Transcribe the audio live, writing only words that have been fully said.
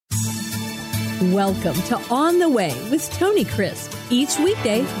Welcome to On the Way with Tony Crisp. Each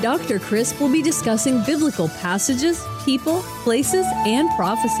weekday, Dr. Crisp will be discussing biblical passages, people, places, and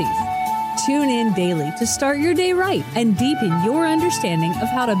prophecies. Tune in daily to start your day right and deepen your understanding of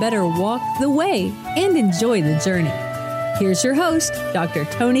how to better walk the way and enjoy the journey. Here's your host, Dr.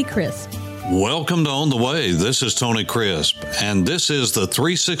 Tony Crisp. Welcome to On the Way. This is Tony Crisp, and this is the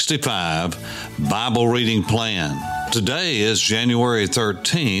 365 Bible Reading Plan. Today is January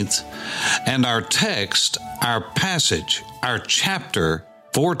 13th, and our text, our passage, our chapter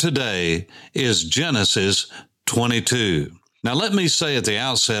for today is Genesis 22. Now, let me say at the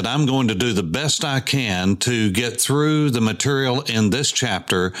outset, I'm going to do the best I can to get through the material in this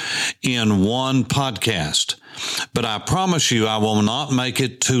chapter in one podcast. But I promise you I will not make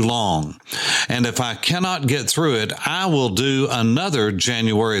it too long. And if I cannot get through it, I will do another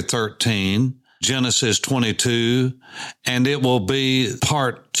January 13, Genesis 22, and it will be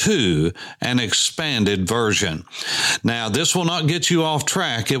part 2, an expanded version. Now, this will not get you off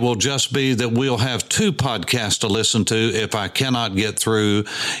track. It will just be that we'll have 2 podcasts to listen to if I cannot get through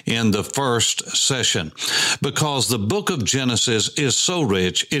in the first session. Because the book of Genesis is so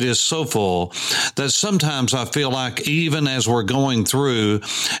rich, it is so full, that sometimes I feel like even as we're going through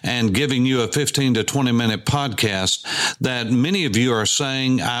and giving you a 15 to 20 minute podcast, that many of you are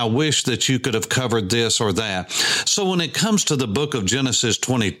saying, I wish that you could have covered this or that. So when it comes to the book of Genesis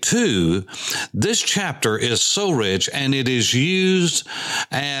 22, this chapter is so rich and it is used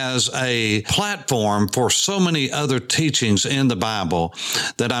as a platform for so many other teachings in the Bible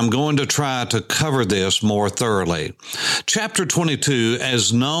that I'm going to try to cover this more thoroughly. Chapter 22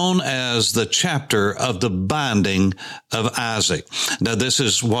 is known as the chapter of the binding of Isaac. Now, this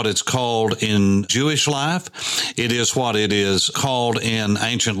is what it's called in Jewish life. It is what it is called in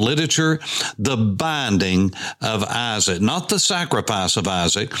ancient literature, the binding of Isaac, not the sacrifice of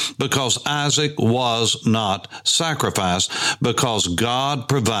Isaac, because Isaac was not sacrificed because God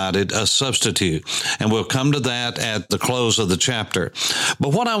provided a substitute. And we'll come to that at the close of the chapter.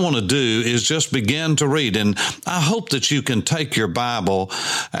 But what I want to do is just begin to read. And I hope that you can take your Bible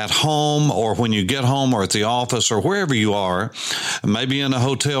at home or when you get home or at the office or wherever you are, maybe in a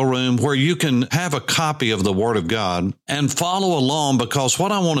hotel room, where you can have a copy of the Word of God and follow along, because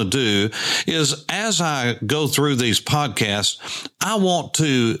what I want to do is as I go through these podcasts, I want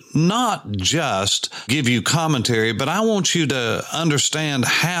to not just give you commentary, but I want you to understand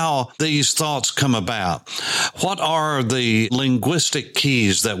how these thoughts come about. What are the linguistic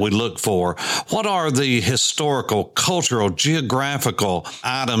keys that we look for? What are the historical, cultural, geographical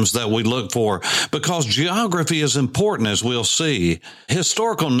items that we look for? Because geography is important, as we'll see.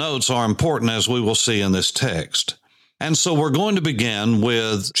 Historical notes are important, as we will see in this text. And so we're going to begin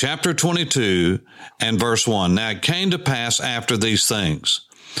with chapter 22 and verse 1. Now, it came to pass after these things.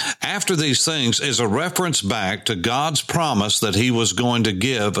 After these things is a reference back to God's promise that he was going to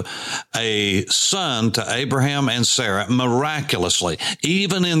give a son to Abraham and Sarah miraculously,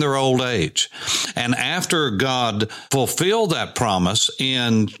 even in their old age. And after God fulfilled that promise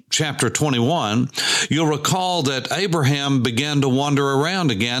in chapter 21, you'll recall that Abraham began to wander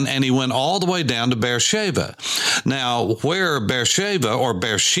around again, and he went all the way down to Beersheba. Now, where Beersheba, or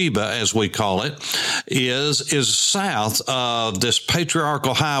Beersheba as we call it, is south of this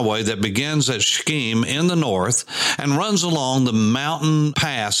patriarchal highway that begins at Shechem in the north and runs along the mountain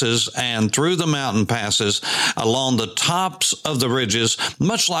passes and through the mountain passes along the tops of the ridges,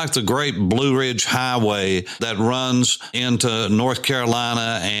 much like the Great Blue Ridge Highway that runs into North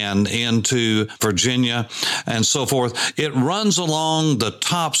Carolina and into Virginia and so forth. It runs along the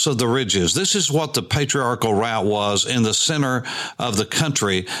tops of the ridges. This is what the patriarchal route was in the center of the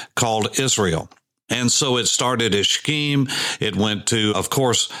country called Israel. And so it started at Shechem. It went to, of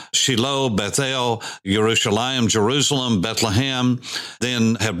course, Shiloh, Bethel, Jerusalem, Bethlehem,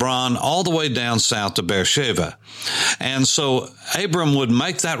 then Hebron, all the way down south to Beersheba. And so Abram would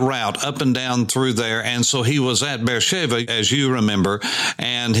make that route up and down through there. And so he was at Beersheba, as you remember,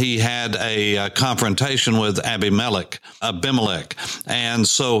 and he had a confrontation with Abimelech. And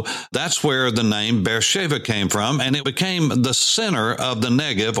so that's where the name Beersheba came from. And it became the center of the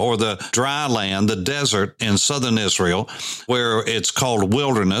Negev, or the dry land, the desert in southern Israel, where it's called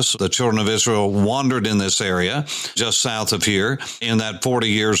wilderness. The children of Israel wandered in this area just south of here in that 40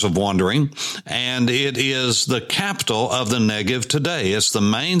 years of wandering. And it is the capital of the Negev today. It's the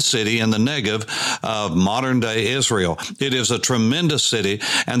main city in the Negev of modern day Israel. It is a tremendous city,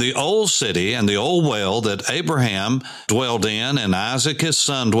 and the old city and the old well that Abraham dwelled in and Isaac, his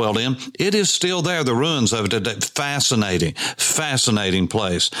son, dwelled in, it is still there, the ruins of it. Fascinating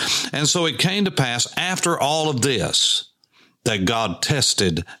place. And so it came to pass after all of this that God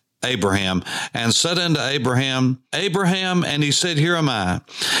tested Abraham, and said unto Abraham, Abraham, and he said, Here am I.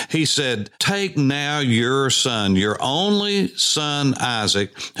 He said, Take now your son, your only son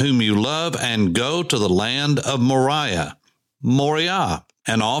Isaac, whom you love, and go to the land of Moriah,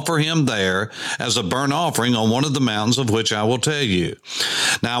 and offer him there as a burnt offering on one of the mountains of which I will tell you.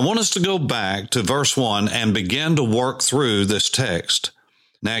 Now, I want us to go back to verse 1 and begin to work through this text.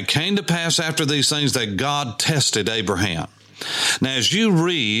 Now, it came to pass after these things that God tested Abraham. Now, as you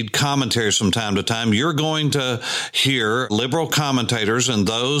read commentaries from time to time, you're going to hear liberal commentators and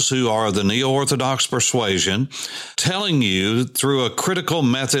those who are the neo-Orthodox persuasion telling you through a critical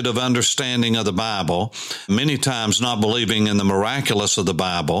method of understanding of the Bible, many times not believing in the miraculous of the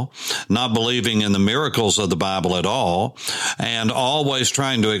Bible, not believing in the miracles of the Bible at all, and always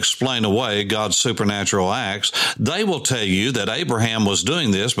trying to explain away God's supernatural acts. They will tell you that Abraham was doing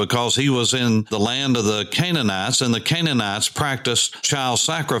this because he was in the land of the Canaanites, and the Canaanites practiced child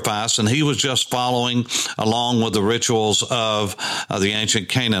sacrifice, and he was just following along with the rituals of the ancient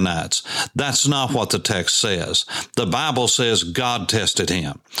Canaanites. That's not what the text says. The Bible says God tested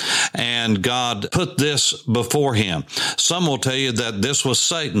him, and God put this before him. Some will tell you that this was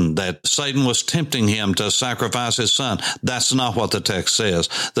Satan, that Satan was tempting him to sacrifice his son. That's not what the text says.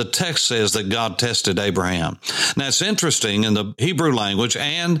 The text says that God tested Abraham. Now, it's interesting, in the Hebrew language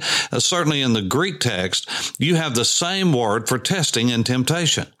and certainly in the Greek text, you have the same word for testing and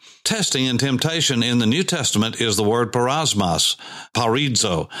temptation. Testing and temptation in the New Testament is the word parasmos,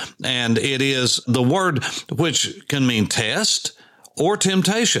 parizo, and it is the word which can mean test or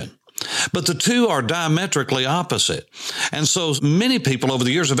temptation. But the two are diametrically opposite. And so many people over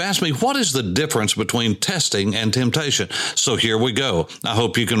the years have asked me, what is the difference between testing and temptation? So here we go. I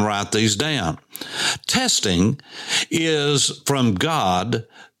hope you can write these down. Testing is from God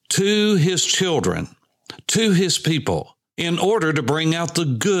to his children, to his people, in order to bring out the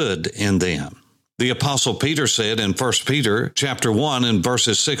good in them. The Apostle Peter said in 1 Peter chapter 1 in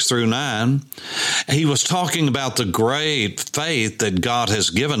verses 6 through 9, he was talking about the great faith that God has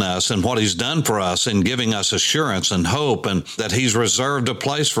given us and what he's done for us in giving us assurance and hope, and that he's reserved a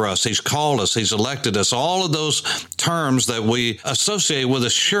place for us. He's called us. He's elected us. All of those terms that we associate with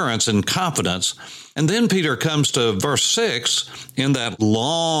assurance and confidence. And then Peter comes to verse 6 in that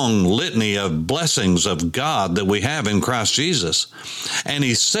long litany of blessings of God that we have in Christ Jesus. And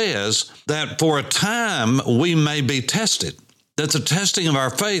he says that for a time we may be tested, that the testing of our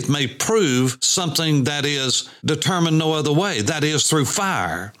faith may prove something that is determined no other way, that is through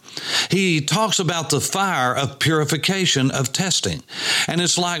fire. He talks about the fire of purification of testing, and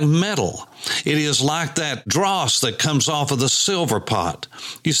it's like metal. It is like that dross that comes off of the silver pot.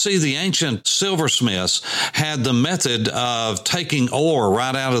 You see, the ancient silversmiths had the method of taking ore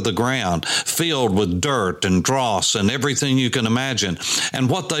right out of the ground, filled with dirt and dross and everything you can imagine. And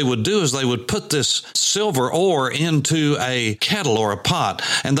what they would do is they would put this silver ore into a kettle or a pot,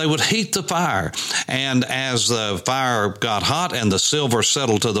 and they would heat the fire. And as the fire got hot and the silver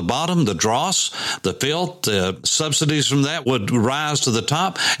settled to the bottom, the dross, the filth, the subsidies from that would rise to the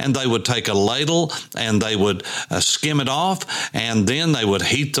top, and they would take a ladle and they would skim it off, and then they would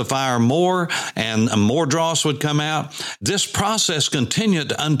heat the fire more, and more dross would come out. This process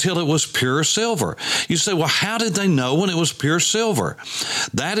continued until it was pure silver. You say, well, how did they know when it was pure silver?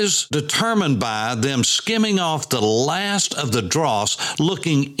 That is determined by them skimming off the last of the dross,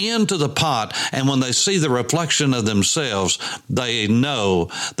 looking into the pot, and when they see the reflection of themselves, they know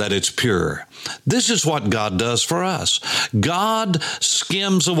that it's pure. This is what God does for us. God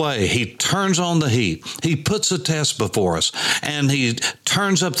skims away. He turns on the heat. He puts a test before us, and he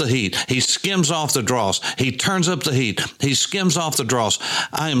turns up the heat. He skims off the dross. He turns up the heat. He skims off the dross.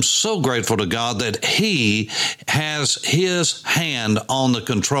 I am so grateful to God that he has his hand on the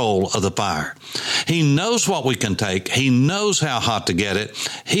control of the fire. He knows what we can take. He knows how hot to get it.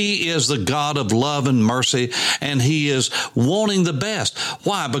 He is the God of love and mercy, and he is wanting the best.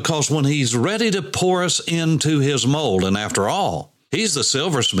 Why? Because when he's ready to pour us into his mold, and after all, he's the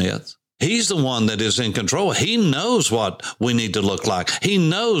silversmith. He's the one that is in control. He knows what we need to look like. He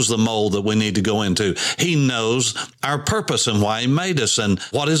knows the mold that we need to go into. He knows our purpose and why he made us and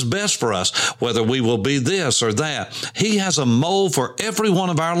what is best for us, whether we will be this or that. He has a mold for every one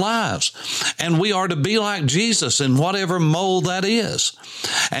of our lives, and we are to be like Jesus in whatever mold that is.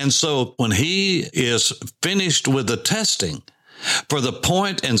 And so when he is finished with the testing, for the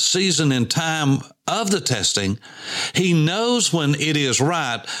point and season and time of the testing. He knows when it is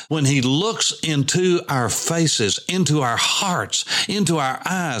right, when he looks into our faces, into our hearts, into our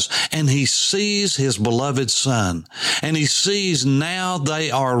eyes, and he sees his beloved Son, and he sees now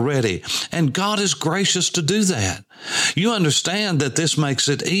they are ready. And God is gracious to do that. You understand that this makes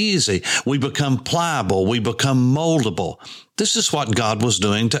it easy. We become pliable. We become moldable. This is what God was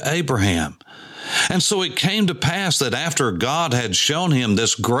doing to Abraham. And so it came to pass that after God had shown him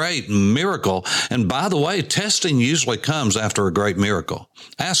this great miracle, and by the way, testing usually comes after a great miracle.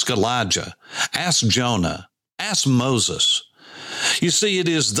 Ask Elijah, ask Jonah, ask Moses. You see, it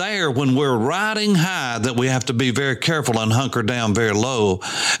is there when we're riding high that we have to be very careful and hunker down very low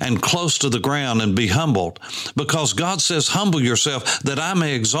and close to the ground and be humbled, because God says, humble yourself that I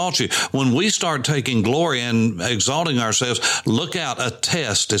may exalt you. When we start taking glory and exalting ourselves, look out, a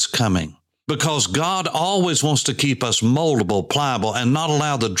test is coming. Because God always wants to keep us moldable, pliable, and not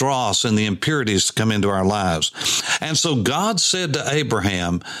allow the dross and the impurities to come into our lives. And so God said to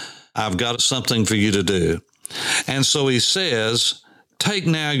Abraham, I've got something for you to do. And so he says, take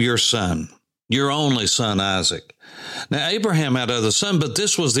now your son, your only son, Isaac. Now, Abraham had other sons, but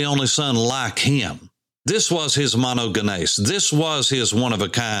this was the only son like him. This was his monogenes. This was his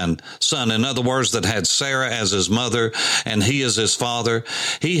one-of-a-kind son. In other words, that had Sarah as his mother and he as his father.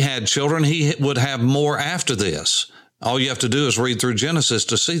 He had children. He would have more after this. All you have to do is read through Genesis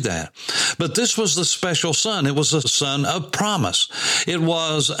to see that. But this was the special son. It was a son of promise. It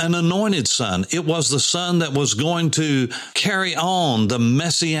was an anointed son. It was the son that was going to carry on the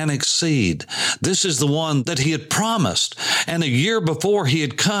messianic seed. This is the one that he had promised. And a year before he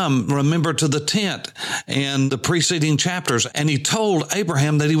had come, remember, to the tent in the preceding chapters, and he told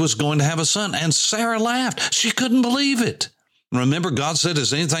Abraham that he was going to have a son. And Sarah laughed. She couldn't believe it. Remember, God said,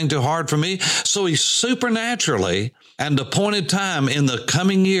 is anything too hard for me? So he supernaturally, and appointed time in the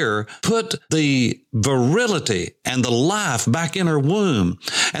coming year, put the virility and the life back in her womb.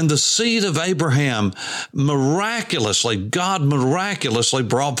 And the seed of Abraham God miraculously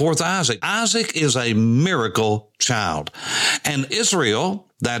brought forth Isaac. Isaac is a miracle child. And Israel,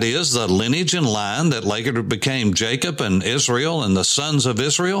 that is the lineage and line that later became Jacob and Israel and the sons of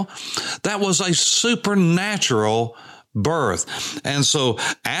Israel, that was a supernatural birth. And so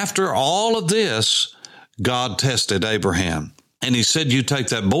after all of this, God tested Abraham. And he said, you take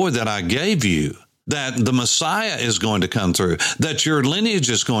that boy that I gave you, that the Messiah is going to come through, that your lineage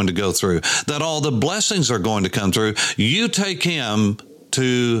is going to go through, that all the blessings are going to come through. You take him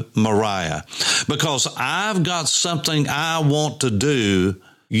to Moriah, because I've got something I want to do,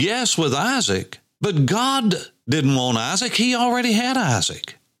 yes, with Isaac, but God didn't want Isaac. He already had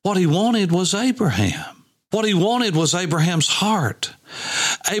Isaac. What he wanted was Abraham. What he wanted was Abraham's heart,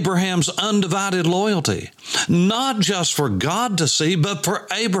 Abraham's undivided loyalty, not just for God to see, but for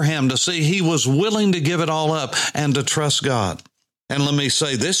Abraham to see. He was willing to give it all up and to trust God. And let me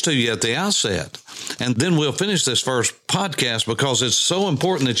say this to you at the outset, and then we'll finish this first podcast, because it's so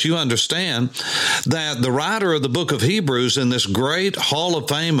important that you understand that the writer of the book of Hebrews, in this great hall of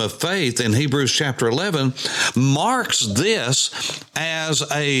fame of faith in Hebrews chapter 11, marks this as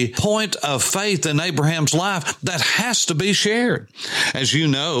a point of faith in Abraham's life that has to be shared. As you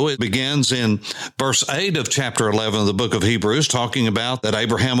know, it begins in verse 8 of chapter 11 of the book of Hebrews, talking about that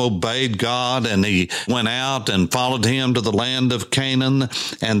Abraham obeyed God and he went out and followed him to the land of Canaan,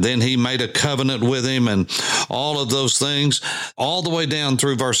 and then he made a covenant with him and all of those things, all the way down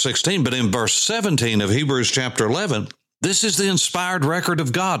through verse 16. But in verse 17 of Hebrews chapter 11, this is the inspired record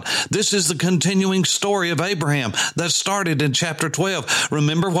of God. This is the continuing story of Abraham that started in chapter 12.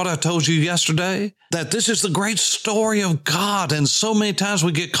 Remember what I told you yesterday? That this is the great story of God. And so many times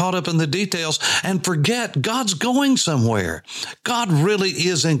we get caught up in the details and forget God's going somewhere. God really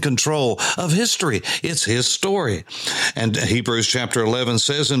is in control of history. It's his story. And Hebrews chapter 11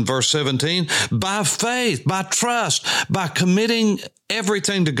 says in verse 17, by faith, by trust, by committing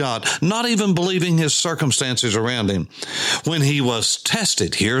everything to God, not even believing his circumstances around him. When he was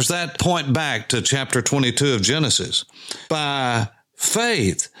tested, here's that point back to chapter 22 of Genesis. By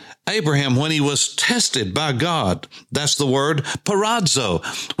faith, Abraham, when he was tested by God, that's the word paradzo,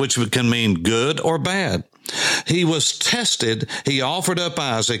 which can mean good or bad. He was tested. He offered up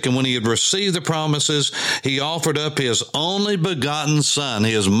Isaac, and when he had received the promises, he offered up his only begotten son,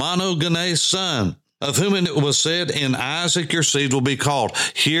 his monogenes son, of whom it was said, in Isaac your seed will be called.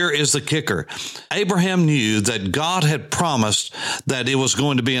 Here is the kicker. Abraham knew that God had promised that it was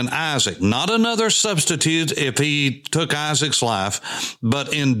going to be in Isaac, not another substitute if he took Isaac's life,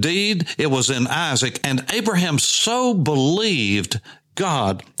 but indeed it was in Isaac. And Abraham so believed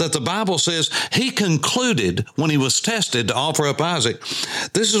God that the Bible says he concluded when he was tested to offer up Isaac.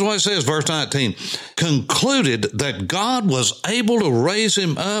 This is what it says, verse 19, concluded that God was able to raise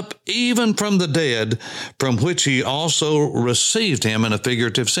him up even from the dead, from which he also received him in a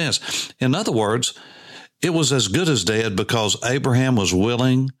figurative sense. In other words, it was as good as dead because Abraham was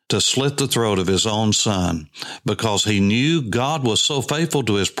willing to slit the throat of his own son because he knew God was so faithful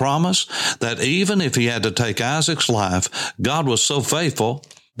to his promise that even if he had to take Isaac's life, God was so faithful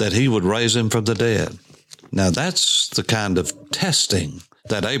that he would raise him from the dead. Now, that's the kind of testing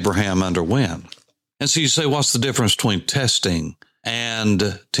that Abraham underwent. And so you say, what's the difference between testing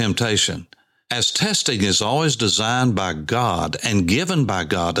and temptation? As testing is always designed by God and given by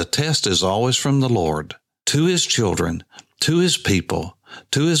God, a test is always from the Lord to his children, to his people,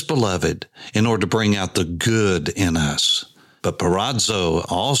 to his beloved, in order to bring out the good in us. But perazzo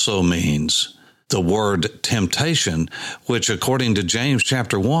also means the word temptation, which according to James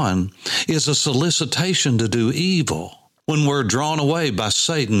chapter 1, is a solicitation to do evil. When we're drawn away by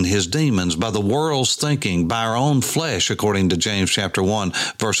Satan, his demons, by the world's thinking, by our own flesh, according to James chapter 1,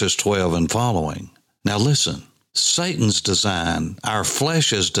 verses 12 and following. Now listen. Satan's design, our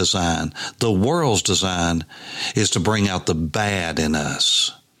flesh's design, the world's design is to bring out the bad in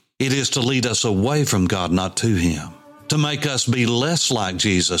us. It is to lead us away from God, not to him. To make us be less like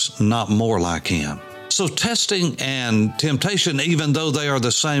Jesus, not more like him. So testing and temptation, even though they are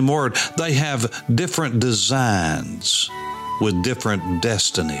the same word, they have different designs with different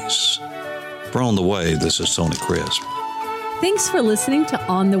destinies. For On the Way, this is Tony Crisp. Thanks for listening to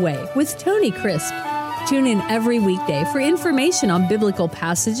On the Way with Tony Crisp. Tune in every weekday for information on biblical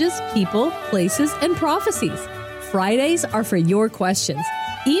passages, people, places, and prophecies. Fridays are for your questions.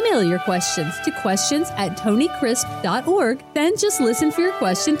 Email your questions to questions@tonycrisp.org, then just listen for your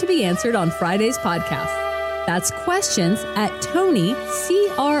question to be answered on Friday's podcast. That's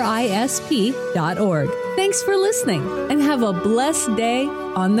questions@tonycrisp.org. Thanks for listening and have a blessed day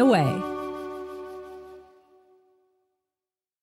on the way.